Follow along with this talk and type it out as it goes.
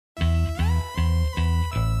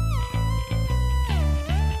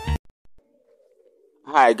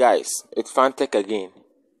Hi guys, it's Fantech again,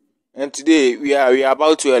 and today we are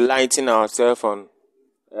about to enlighten ourselves on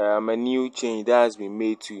a new change that has been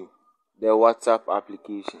made to the WhatsApp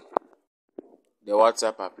application. The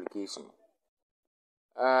WhatsApp application.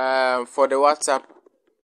 For the WhatsApp,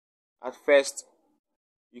 at first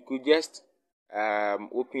you could just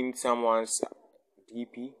open someone's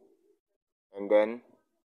DP, and then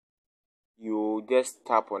you just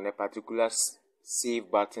tap on a particular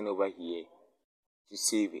save button over here to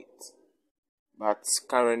save it. But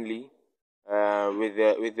currently,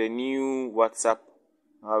 with the new WhatsApp,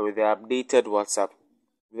 with the updated WhatsApp,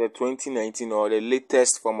 with the 2019 or the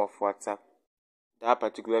latest form of WhatsApp, that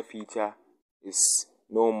particular feature is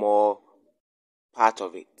no more part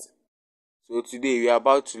of it. So today we are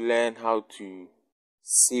about to learn how to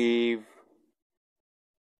save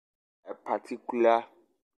a particular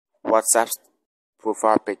WhatsApp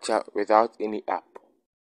profile picture without any app.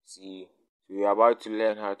 See, we are about to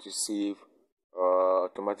learn how to save or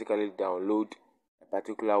automatically download a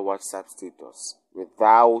particular WhatsApp status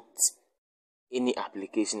without any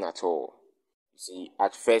application at all. You see,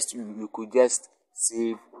 at first you could just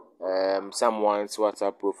save someone's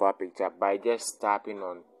WhatsApp profile picture by just tapping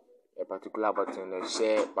on a particular button, a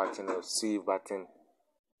share button or save button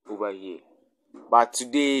over here. But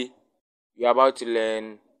today we are about to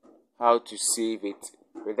learn how to save it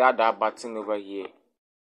without that button over here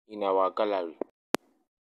in our gallery.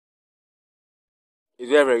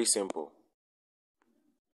 It's very simple.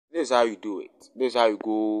 This is how you do it. This is how you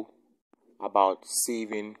go about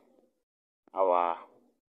saving our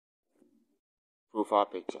profile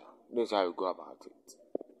picture. This is how you go about it.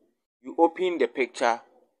 You open the picture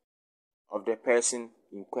of the person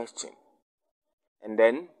in question, and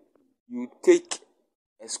then you take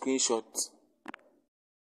a screenshot.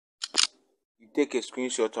 You take a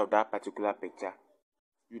screenshot of that particular picture.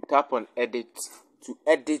 You tap on edit to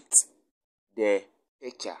edit the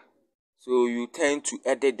picture. So you tend to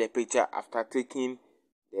edit the picture after taking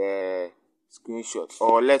the screenshot.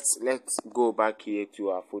 Or let's go back here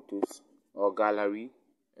to our photos or gallery,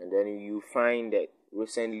 and then you find that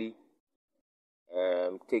recently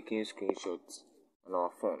taking screenshots on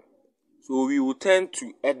our phone. So we will tend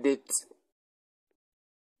to edit.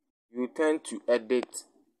 You tend to edit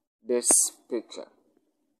this picture.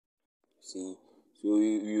 See, so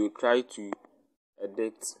you try to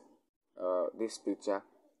edit this picture.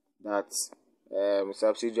 That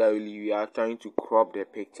subsidiarily we are trying to crop the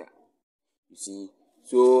picture. You see,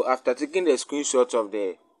 so after taking the screenshot of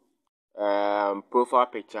the profile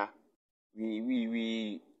picture,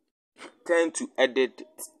 we tend to edit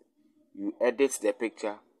it. You edit the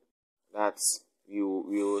picture. That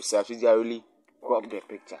you subsidiarily crop the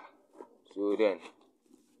picture. So then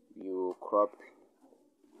you crop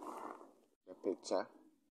the picture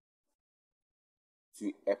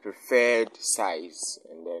to a preferred size,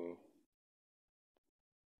 and then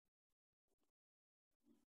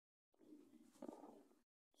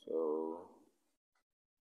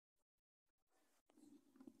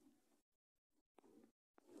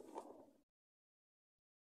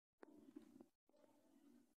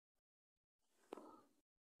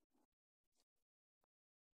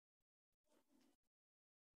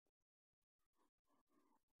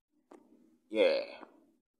yeah.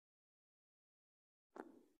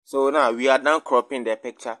 So now we are done cropping the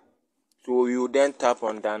picture. So you then tap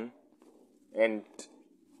on done, and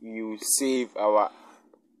you save our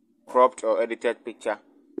cropped or edited picture.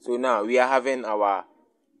 So now we are having our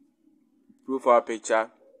profile picture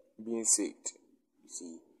being saved. You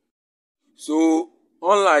see. So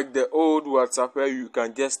unlike the old WhatsApp where you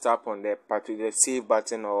can just tap on the save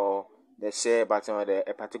button or the share button or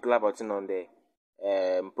a particular button on the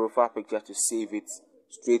profile picture to save it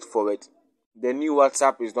straightforward, the new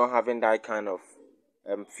WhatsApp is not having that kind of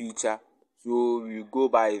feature. So you go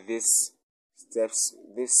by this steps,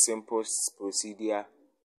 this simple procedure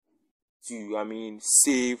to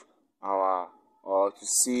save our or to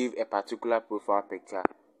save a particular profile picture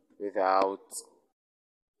without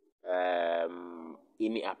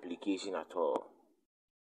any application at all.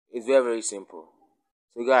 It's very simple.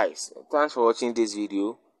 So guys, thanks for watching this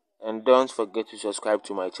video, and don't forget to subscribe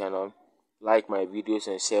to my channel, like my videos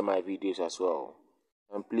and share my videos as well.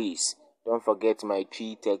 And please don't forget my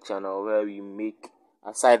Tree Tech channel, where we make,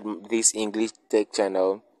 aside this English Tech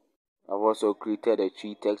channel, I've also created a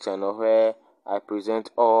Tree Tech channel where I present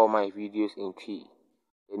all my videos in Tree.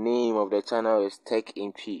 The name of the channel is Tech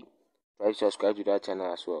in Tree. Try to subscribe to that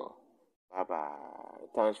channel as well. Bye bye.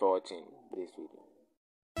 Thanks for watching this video.